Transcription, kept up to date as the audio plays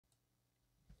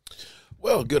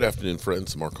Well, good afternoon,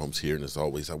 friends. Mark Holmes here, and as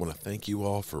always, I want to thank you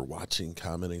all for watching,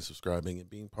 commenting, subscribing, and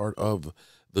being part of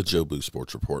the Jobu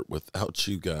Sports Report. Without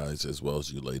you guys, as well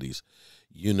as you ladies,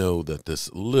 you know that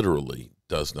this literally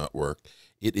does not work.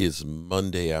 It is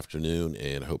Monday afternoon,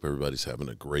 and I hope everybody's having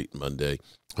a great Monday.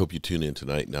 Hope you tune in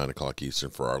tonight, 9 o'clock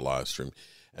Eastern, for our live stream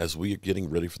as we are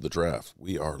getting ready for the draft.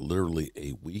 We are literally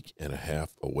a week and a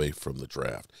half away from the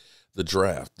draft. The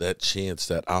draft, that chance,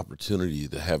 that opportunity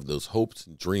to have those hopes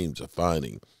and dreams of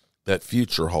finding that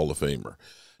future Hall of Famer,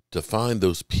 to find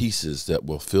those pieces that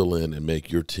will fill in and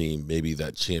make your team maybe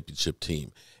that championship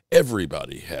team.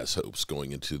 Everybody has hopes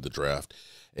going into the draft,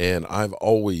 and I've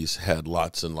always had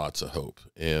lots and lots of hope.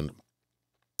 And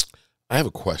I have a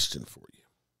question for you.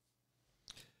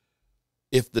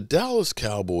 If the Dallas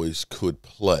Cowboys could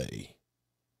play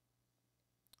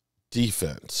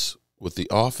defense with the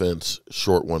offense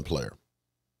short one player,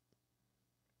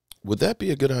 would that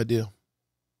be a good idea?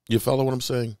 You follow what I'm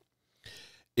saying?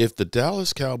 If the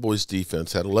Dallas Cowboys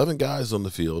defense had 11 guys on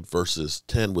the field versus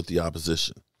 10 with the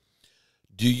opposition,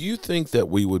 do you think that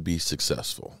we would be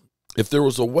successful? If there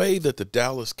was a way that the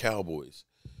Dallas Cowboys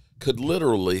could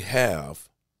literally have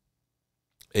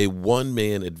a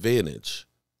one-man advantage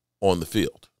on the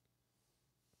field,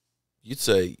 you'd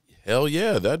say, hell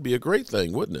yeah, that'd be a great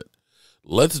thing, wouldn't it?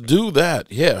 Let's do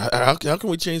that. Yeah, how can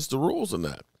we change the rules on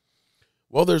that?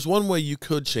 Well, there's one way you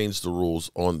could change the rules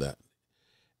on that.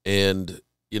 And,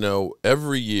 you know,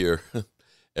 every year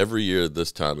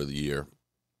this time of the year,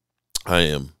 I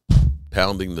am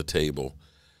pounding the table,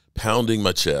 pounding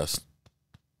my chest,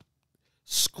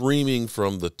 screaming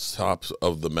from the tops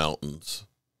of the mountains,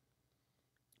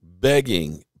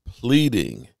 begging,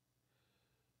 pleading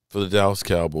for the Dallas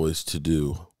Cowboys to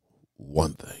do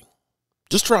one thing.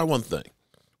 Just try one thing.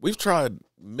 We've tried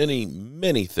many,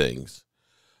 many things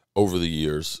over the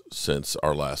years since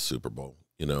our last Super Bowl,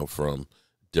 you know, from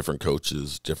different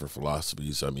coaches, different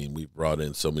philosophies. I mean, we've brought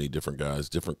in so many different guys,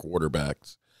 different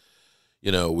quarterbacks.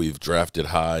 You know, we've drafted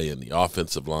high in the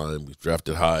offensive line. We've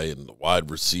drafted high in the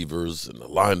wide receivers and the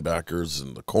linebackers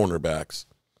and the cornerbacks.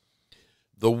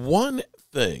 The one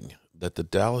thing that the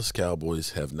Dallas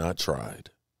Cowboys have not tried,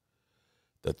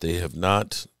 that they have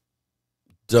not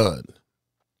done,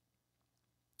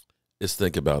 is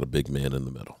think about a big man in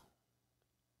the middle.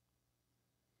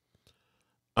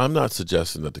 I'm not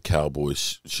suggesting that the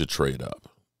Cowboys should trade up.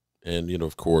 And, you know,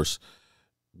 of course,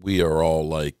 we are all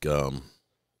like, I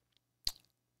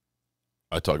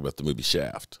talk about the movie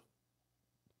Shaft.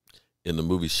 In the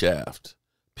movie Shaft,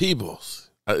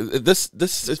 Peebles,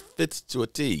 this fits to a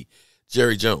T,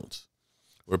 Jerry Jones,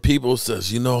 where Peebles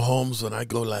says, you know, Holmes, when I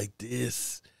go like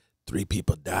this, 3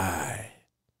 people die.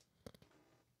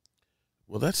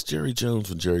 Well, that's Jerry Jones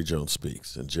when Jerry Jones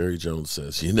speaks. And Jerry Jones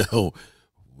says, you know,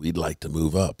 we'd like to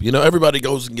move up. You know, everybody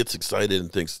goes and gets excited and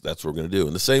thinks that's what we're going to do.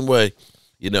 In the same way,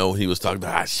 you know, he was talking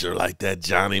about, I sure like that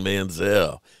Johnny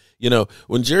Manziel. You know,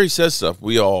 when Jerry says stuff,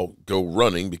 we all go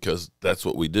running because that's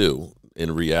what we do.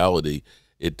 In reality,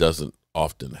 it doesn't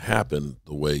often happen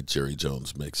the way Jerry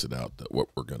Jones makes it out that what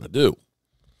we're going to do.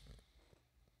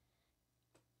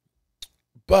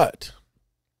 But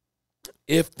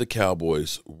if the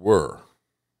Cowboys were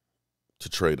to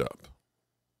trade up,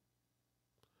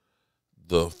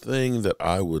 the thing that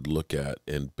I would look at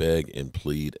and beg and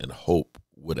plead and hope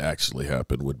would actually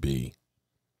happen would be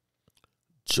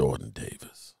Jordan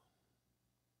Davis.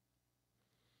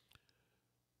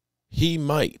 He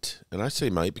might, and I say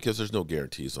might because there's no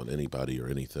guarantees on anybody or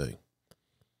anything.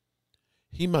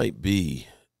 He might be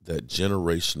that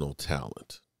generational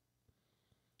talent,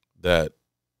 that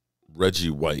Reggie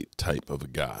White type of a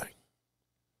guy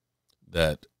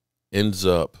that ends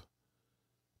up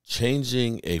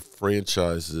changing a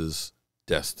franchise's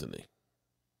destiny.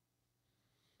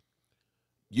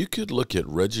 You could look at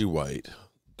Reggie White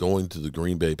going to the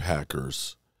Green Bay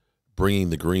Packers, bringing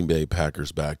the Green Bay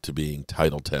Packers back to being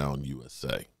Titletown,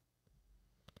 USA.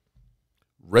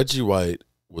 Reggie White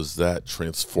was that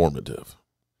transformative.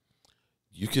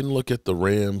 You can look at the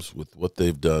Rams with what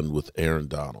they've done with Aaron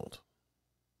Donald.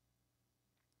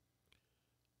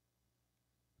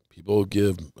 People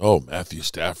give, Matthew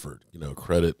Stafford, you know,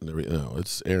 credit and everything. No,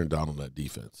 it's Aaron Donald on that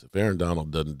defense. If Aaron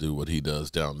Donald doesn't do what he does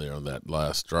down there on that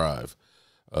last drive,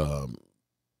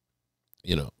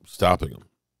 you know, stopping him,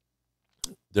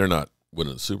 they're not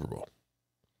winning the Super Bowl.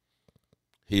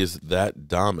 He is that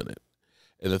dominant.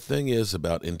 And the thing is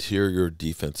about interior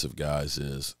defensive guys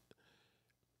is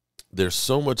there's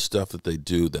so much stuff that they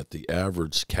do that the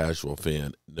average casual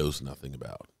fan knows nothing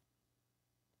about.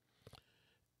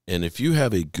 And if you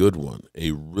have a good one,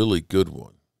 a really good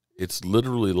one, it's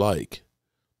literally like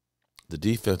the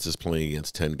defense is playing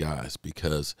against 10 guys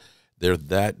because they're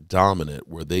that dominant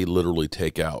where they literally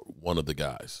take out one of the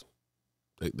guys.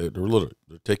 They're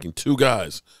taking two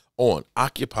guys on,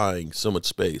 occupying so much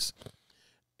space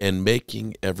and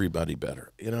making everybody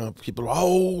better. You know, people,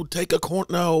 oh, take a corner.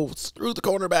 No, screw the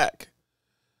cornerback.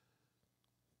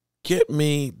 Get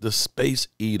me the space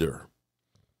eater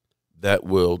that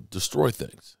will destroy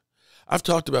things. I've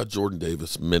talked about Jordan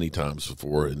Davis many times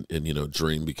before in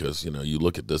Dream, because, you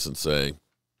look at this and say,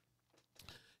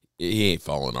 he ain't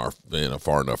falling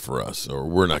far enough for us, or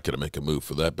we're not going to make a move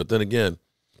for that. But then again,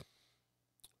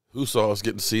 who saw us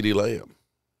getting CeeDee Lamb?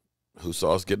 Who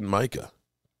saw us getting Micah?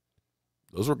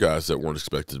 Those were guys that weren't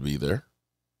expected to be there.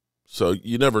 So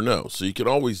you never know. So you can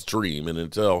always dream, and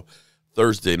until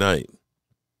Thursday night,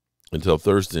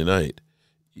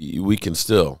 we can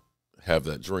still have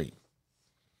that dream.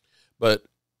 But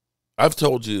I've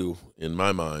told you, in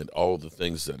my mind, all of the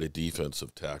things that a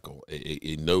defensive tackle,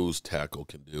 a nose tackle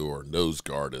can do, or nose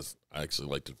guard, as I actually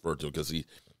like to refer to him, because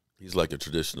he's like a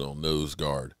traditional nose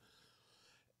guard.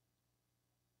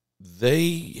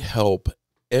 They help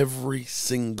every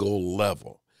single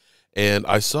level. And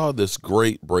I saw this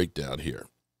great breakdown here.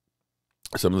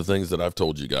 Some of the things that I've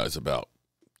told you guys about,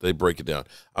 they break it down.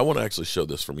 I want to actually show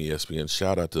this from ESPN.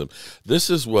 Shout out to them. This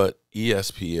is what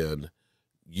ESPN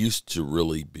used to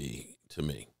really be to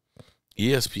me.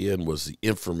 ESPN was the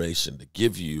information to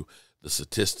give you the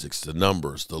statistics, the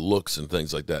numbers, the looks, and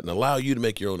things like that, and allow you to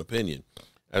make your own opinion,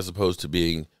 as opposed to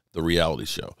being the reality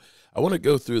show. I want to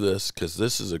go through this because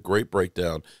this is a great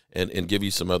breakdown, and give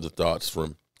you some other thoughts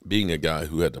from being a guy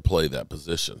who had to play that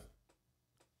position.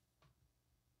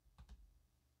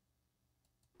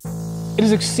 It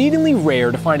is exceedingly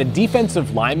rare to find a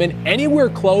defensive lineman anywhere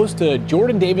close to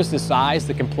Jordan Davis' size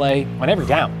that can play on every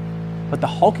down. But the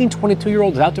hulking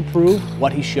 22-year-old is out to prove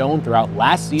what he's shown throughout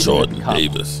last season Jordan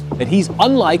Davis, that he's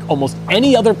unlike almost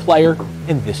any other player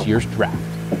in this year's draft.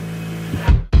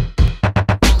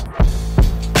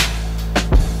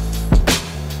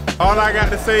 All I got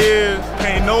to say is,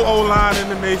 ain't no O-line in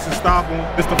the nation stop him.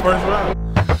 It's the first round.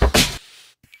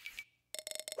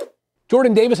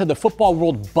 Jordan Davis had the football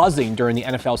world buzzing during the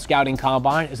NFL scouting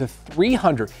combine as a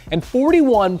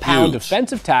 341-pound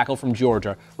defensive tackle from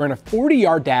Georgia ran a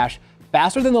 40-yard dash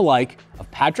faster than the like of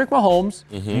Patrick Mahomes,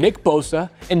 Nick Bosa,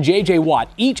 and J.J.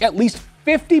 Watt, each at least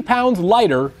 50 pounds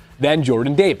lighter than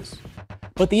Jordan Davis.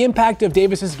 But the impact of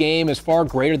Davis's game is far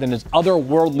greater than his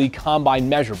otherworldly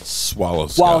combine measurables.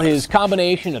 While his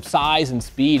combination of size and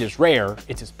speed is rare,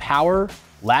 it's his power,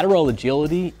 lateral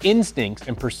agility, instincts,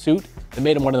 and pursuit that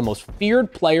made him one of the most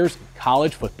feared players in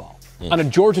college football. On a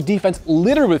Georgia defense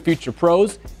littered with future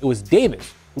pros, it was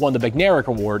Davis who won the McNarick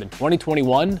Award in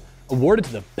 2021, awarded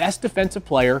to the best defensive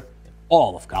player in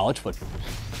all of college football.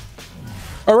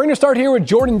 All right, we're going to start here with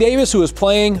Jordan Davis, who is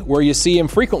playing where you see him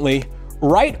frequently,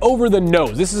 right over the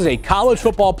nose. This is a college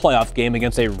football playoff game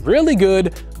against a really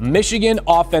good Michigan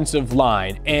offensive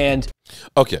line. And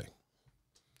okay,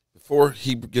 before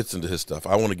he gets into his stuff,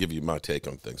 I want to give you my take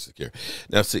on things here.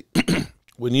 Now, see,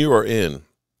 when you are in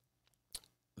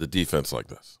the defense like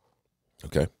this,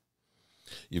 okay,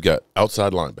 you've got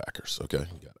outside linebackers, okay?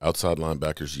 You got outside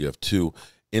linebackers. You have two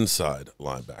inside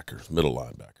linebackers, middle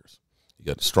linebackers. You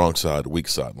got a strong side, weak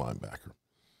side linebacker.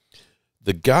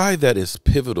 The guy that is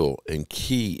pivotal and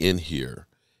key in here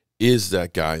is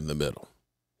that guy in the middle,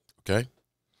 okay?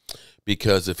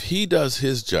 Because if he does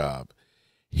his job,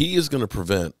 he is going to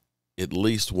prevent at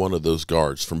least one of those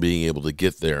guards from being able to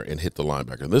get there and hit the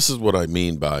linebacker. And this is what I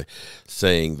mean by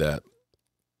saying that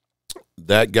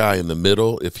that guy in the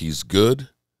middle, if he's good,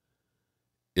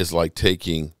 is like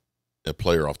taking a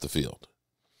player off the field.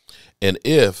 And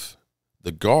if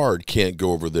the guard can't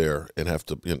go over there and have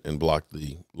to and block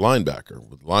the linebacker,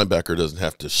 the linebacker doesn't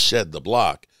have to shed the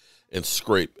block and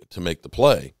scrape to make the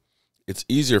play, it's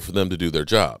easier for them to do their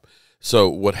job. So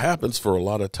what happens for a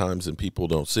lot of times, and people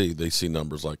don't see, they see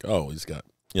numbers like, oh, he's got,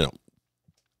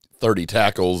 30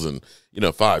 tackles and,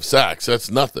 5 sacks.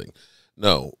 That's nothing.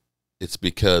 No, it's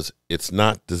because it's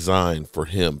not designed for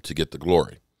him to get the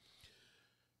glory.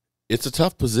 It's a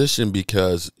tough position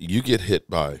because you get hit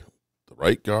by the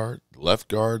right guard, the left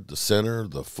guard, the center,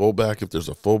 the fullback. If there's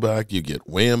a fullback, you get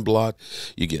wham blocked.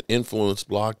 You get influence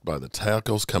blocked by the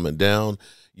tackles coming down.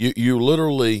 You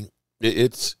literally,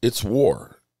 it's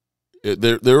war.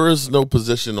 There is no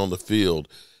position on the field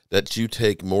that you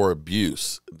take more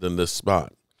abuse than this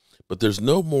spot. But there's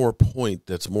no more point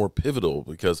that's more pivotal,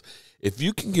 because if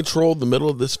you can control the middle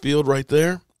of this field right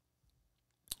there,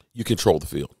 you control the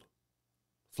field.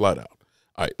 Flat out.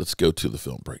 All right, let's go to the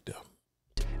film breakdown.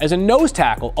 As a nose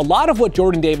tackle, a lot of what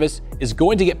Jordan Davis is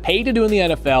going to get paid to do in the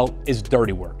NFL is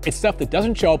dirty work. It's stuff that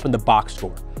doesn't show up in the box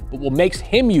score. But what makes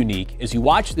him unique as you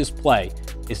watch this play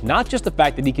is not just the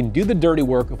fact that he can do the dirty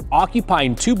work of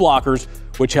occupying 2 blockers,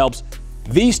 which helps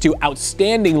these 2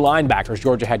 outstanding linebackers.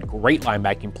 Georgia had great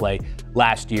linebacking play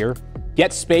last year.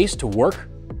 Get space to work,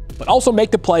 but also make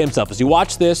the play himself. As you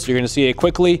watch this, you're going to see it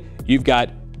quickly. You've got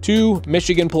 2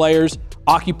 Michigan players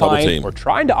occupying or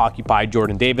trying to occupy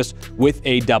Jordan Davis with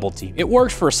a double team. It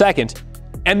works for a second,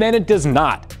 and then it does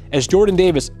not. As Jordan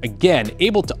Davis, again,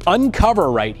 able to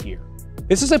uncover right here.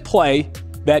 This is a play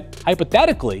that,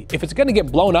 hypothetically, if it's going to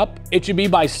get blown up, it should be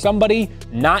by somebody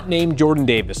not named Jordan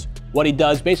Davis. What he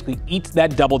does, basically eats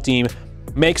that double team,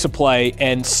 makes a play,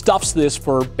 and stuffs this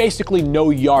for basically no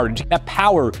yardage. That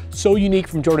power, so unique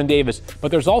from Jordan Davis,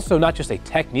 but there's also not just a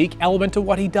technique element to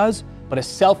what he does, but a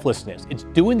selflessness. It's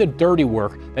doing the dirty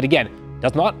work that, again,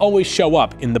 does not always show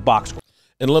up in the box score.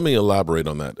 And let me elaborate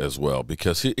on that as well,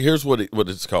 because here's what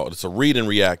it's called. It's a read and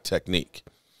react technique,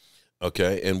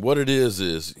 okay? And what it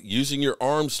is using your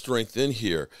arm strength in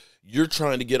here, you're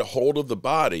trying to get a hold of the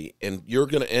body, and you're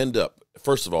going to end up,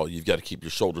 first of all, you've got to keep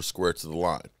your shoulders square to the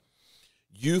line.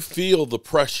 You feel the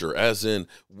pressure, as in,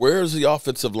 where is the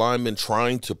offensive lineman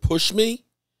trying to push me?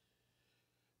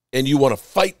 And you want to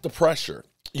fight the pressure.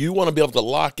 You want to be able to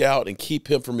lock out and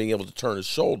keep him from being able to turn his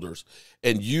shoulders.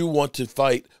 And you want to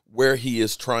fight where he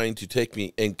is trying to take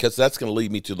me, and because that's going to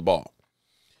lead me to the ball.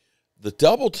 The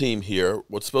double team here,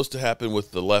 what's supposed to happen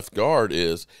with the left guard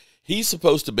is he's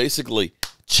supposed to basically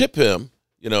chip him,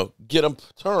 get him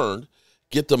turned,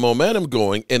 get the momentum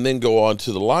going, and then go on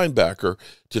to the linebacker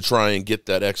to try and get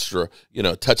that extra,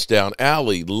 touchdown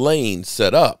alley lane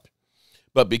set up.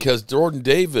 But because Jordan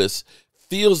Davis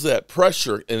feels that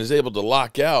pressure and is able to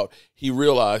lock out, he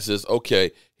realizes,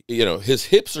 okay, his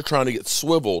hips are trying to get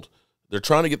swiveled. They're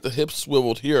trying to get the hips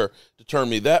swiveled here to turn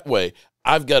me that way.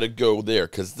 I've got to go there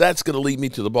because that's going to lead me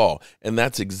to the ball. And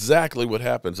that's exactly what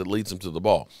happens. It leads him to the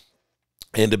ball.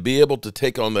 And to be able to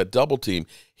take on that double team,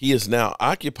 he has now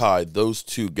occupied those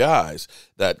 2 guys.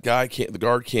 The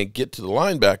guard can't get to the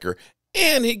linebacker,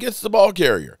 and he gets the ball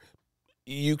carrier.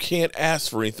 You can't ask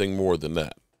for anything more than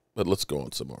that. But let's go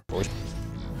on some more.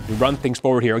 We run things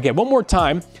forward here. Again, one more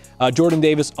time, Jordan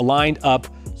Davis aligned up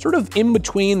sort of in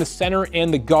between the center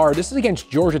and the guard. This is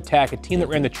against Georgia Tech, a team that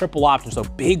ran the triple option, so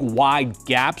big, wide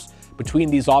gaps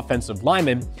between these offensive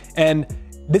linemen. And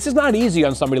this is not easy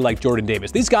on somebody like Jordan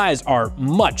Davis. These guys are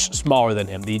much smaller than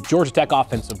him. The Georgia Tech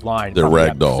offensive line, they're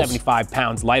ragdolls, 75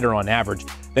 pounds lighter on average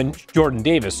than Jordan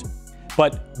Davis.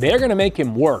 But they're going to make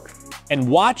him work. And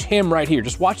watch him right here.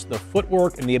 Just watch the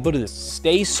footwork and the ability to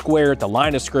stay square at the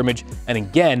line of scrimmage and,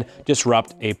 again,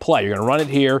 disrupt a play. You're going to run it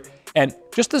here. And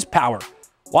just this power.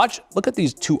 Look at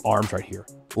these 2 arms right here.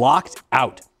 Locked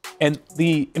out. And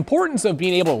the importance of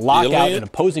being able to lock out an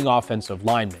opposing offensive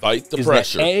lineman fight the is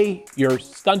pressure. That A, you're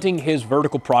stunting his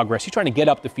vertical progress. He's trying to get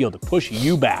up the field to push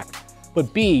you back.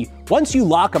 But B, once you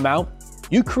lock him out,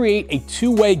 you create a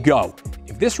 2-way go.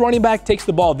 If this running back takes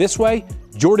the ball this way,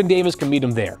 Jordan Davis can meet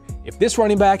him there. If this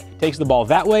running back takes the ball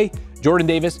that way, Jordan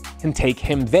Davis can take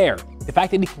him there. The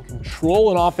fact that he can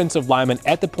control an offensive lineman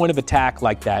at the point of attack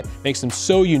like that makes him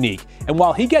so unique. And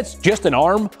while he gets just an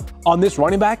arm on this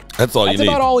running back, that's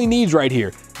about all he needs right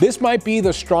here. This might be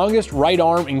the strongest right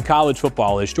arm in college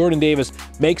football as Jordan Davis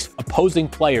makes opposing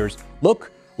players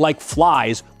look like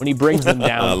flies when he brings them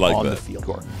down on the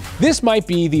field. This might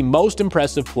be the most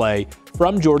impressive play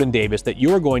from Jordan Davis that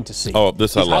you are going to see. Oh,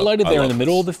 this He's highlighted there in the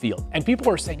middle of the field. And people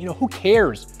are saying, who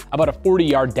cares about a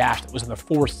 40-yard dash that was in the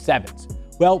 4.7s?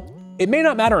 Well, it may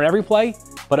not matter on every play,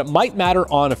 but it might matter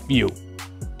on a few.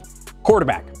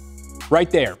 Quarterback, right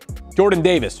there. Jordan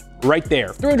Davis, right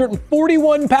there.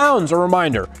 341 pounds, a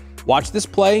reminder. Watch this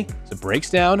play as it breaks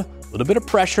down, a little bit of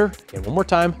pressure. Again, one more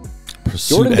time.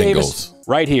 Jordan Davis,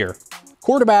 right here.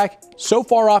 Quarterback, so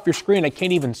far off your screen, I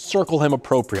can't even circle him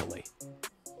appropriately.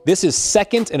 This is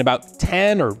second and about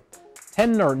 9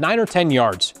 or 10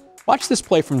 yards. Watch this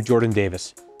play from Jordan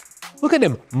Davis. Look at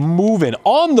him moving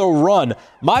on the run.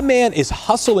 My man is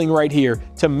hustling right here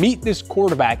to meet this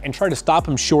quarterback and try to stop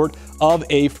him short of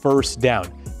a first down.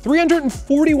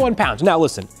 341 pounds. Now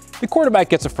listen, the quarterback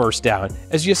gets a first down.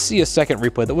 As you see a second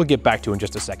replay that we'll get back to in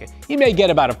just a second. He may get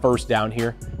about a first down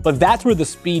here, but that's where the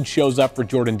speed shows up for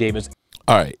Jordan Davis.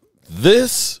 All right,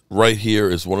 this right here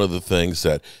is one of the things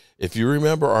that, if you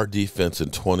remember our defense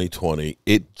in 2020,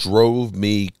 it drove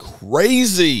me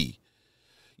crazy.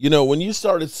 When you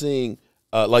started seeing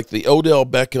like the Odell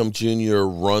Beckham Jr.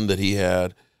 run that he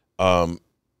had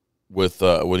with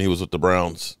when he was with the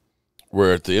Browns,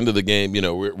 where at the end of the game,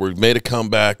 we made a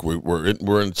comeback, we're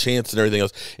in a chance and everything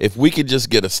else. If we could just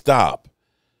get a stop,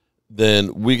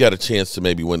 then we got a chance to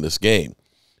maybe win this game.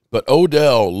 But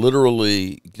Odell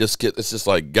literally it's just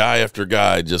like guy after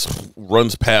guy just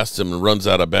runs past him and runs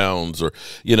out of bounds, or,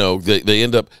 they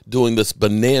end up doing this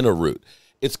banana route.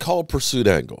 It's called pursuit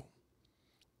angle.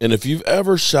 And if you've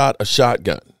ever shot a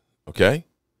shotgun, okay,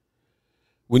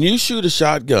 when you shoot a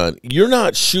shotgun, you're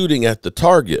not shooting at the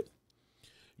target.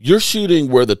 You're shooting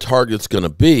where the target's going to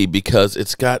be, because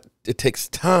it takes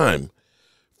time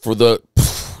for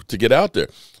to get out there.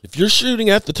 If you're shooting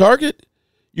at the target,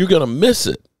 you're going to miss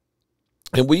it.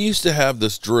 And we used to have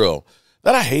this drill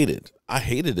that I hated. I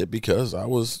hated it because I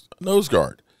was a nose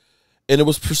guard. And it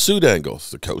was pursuit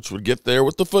angles. The coach would get there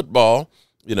with the football,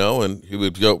 and he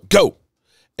would go.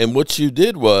 And what you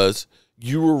did was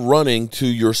you were running to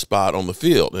your spot on the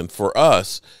field. And for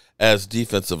us as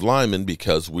defensive linemen,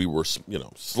 because we were,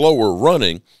 slower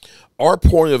running, our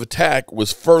point of attack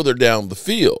was further down the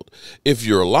field. If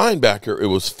you're a linebacker, it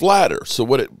was flatter. So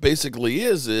what it basically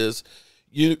is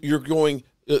you're going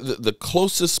 – the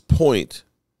closest point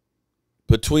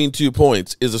between 2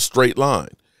 points is a straight line.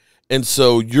 And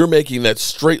so you're making that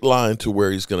straight line to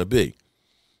where he's going to be.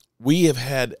 We have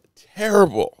had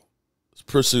terrible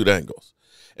pursuit angles.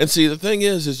 And see, the thing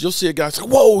is you'll see a guy say,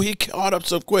 whoa, he caught up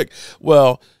so quick.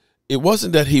 Well, it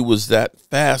wasn't that he was that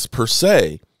fast per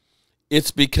se.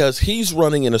 It's because he's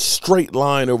running in a straight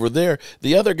line over there.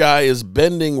 The other guy is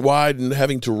bending wide and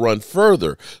having to run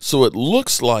further. So it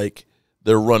looks like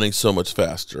they're running so much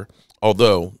faster,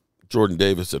 although Jordan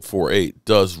Davis at 4'8"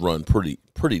 does run pretty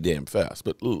damn fast.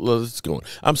 But let's go on.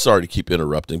 I'm sorry to keep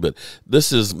interrupting, but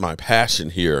this is my passion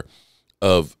here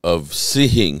of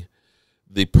seeing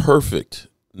the perfect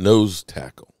nose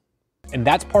tackle. And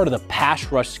that's part of the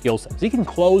pass rush skill set. He can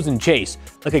close and chase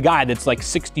like a guy that's like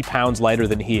 60 pounds lighter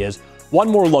than he is. One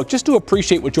more look just to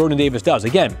appreciate what Jordan Davis does.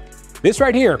 Again, this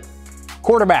right here,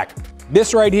 quarterback.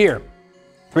 This right here,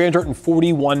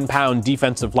 341-pound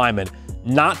defensive lineman,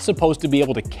 not supposed to be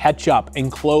able to catch up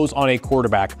and close on a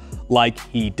quarterback like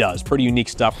he does. Pretty unique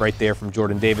stuff right there from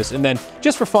Jordan Davis. And then,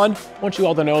 just for fun, I want you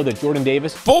all to know that Jordan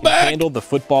Davis can handle the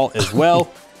football as well.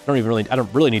 I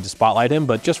don't really need to spotlight him,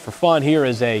 but just for fun, here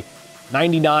is a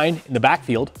 99 in the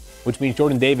backfield, which means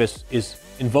Jordan Davis is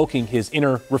invoking his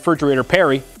inner refrigerator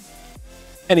Perry,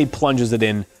 and he plunges it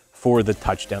in for the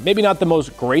touchdown. Maybe not the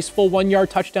most graceful 1-yard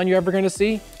touchdown you're ever going to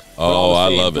see. Oh, I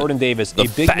love it. Jordan Davis, a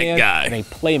big man and a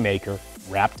playmaker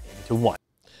wrapped into one.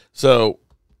 So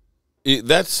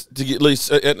that's to at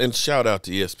least, and shout out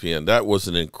to ESPN. That was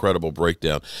an incredible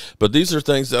breakdown. But these are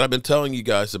things that I've been telling you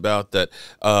guys about, that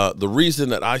the reason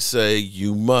that I say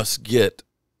you must get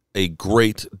a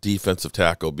great defensive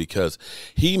tackle, because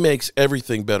he makes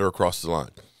everything better across the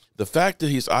line. The fact that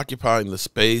he's occupying the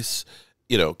space,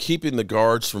 keeping the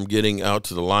guards from getting out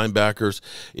to the linebackers.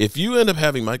 If you end up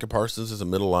having Micah Parsons as a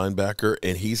middle linebacker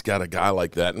and he's got a guy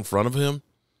like that in front of him,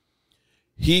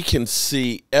 he can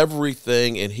see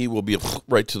everything and he will be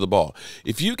right to the ball.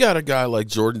 If you got a guy like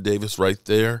Jordan Davis right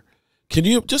there, can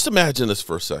you just imagine this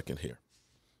for a second here?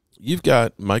 You've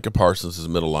got Micah Parsons as a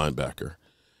middle linebacker.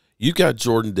 You've got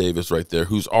Jordan Davis right there,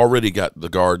 who's already got the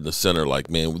guard in the center. Like,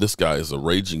 man, this guy is a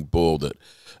raging bull that,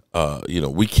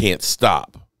 we can't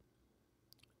stop.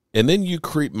 And then you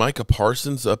creep Micah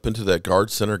Parsons up into that guard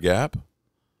center gap.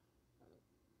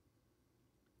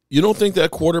 You don't think that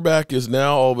quarterback is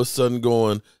now all of a sudden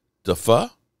going, "Duh?"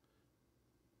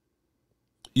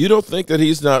 You don't think that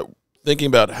he's not thinking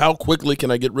about how quickly can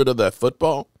I get rid of that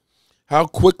football? How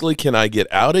quickly can I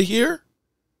get out of here?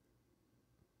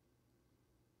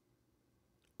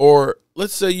 Or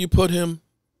let's say you put him,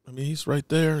 he's right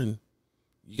there, and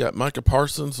you got Micah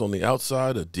Parsons on the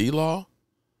outside of D-Law.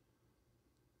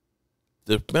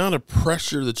 The amount of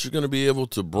pressure that you're going to be able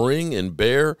to bring and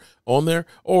bear on there,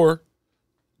 or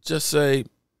just say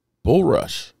bull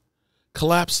rush,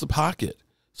 collapse the pocket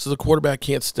so the quarterback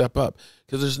can't step up.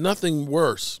 Because there's nothing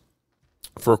worse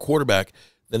for a quarterback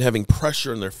than having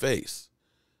pressure in their face.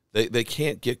 They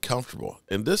can't get comfortable.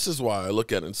 And this is why I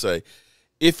look at it and say,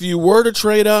 if you were to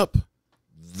trade up,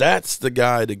 that's the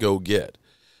guy to go get.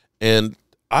 And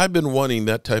I've been wanting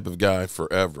that type of guy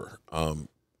forever.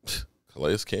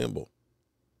 Calais Campbell.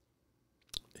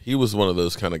 He was one of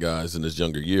those kind of guys in his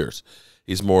younger years.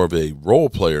 He's more of a role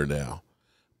player now.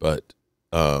 But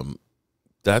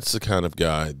that's the kind of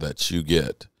guy that you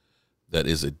get that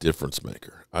is a difference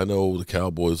maker. I know the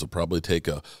Cowboys will probably take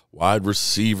a wide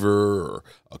receiver or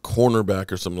a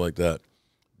cornerback or something like that.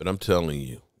 But I'm telling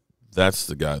you, that's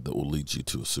the guy that will lead you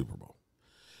to a Super Bowl.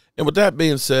 And with that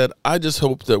being said, I just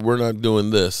hope that we're not doing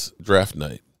this draft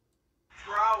night.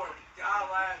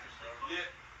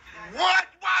 What?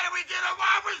 Why do we get a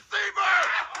wide receiver?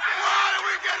 Why do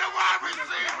we get a wide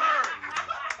receiver?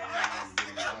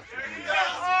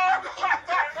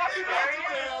 Why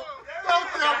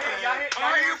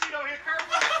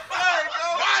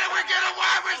did we get a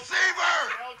wide receiver?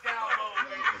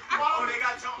 Oh, they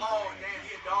got your. Oh, damn,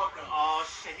 he a dog though. Oh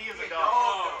shit, he is a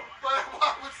dog.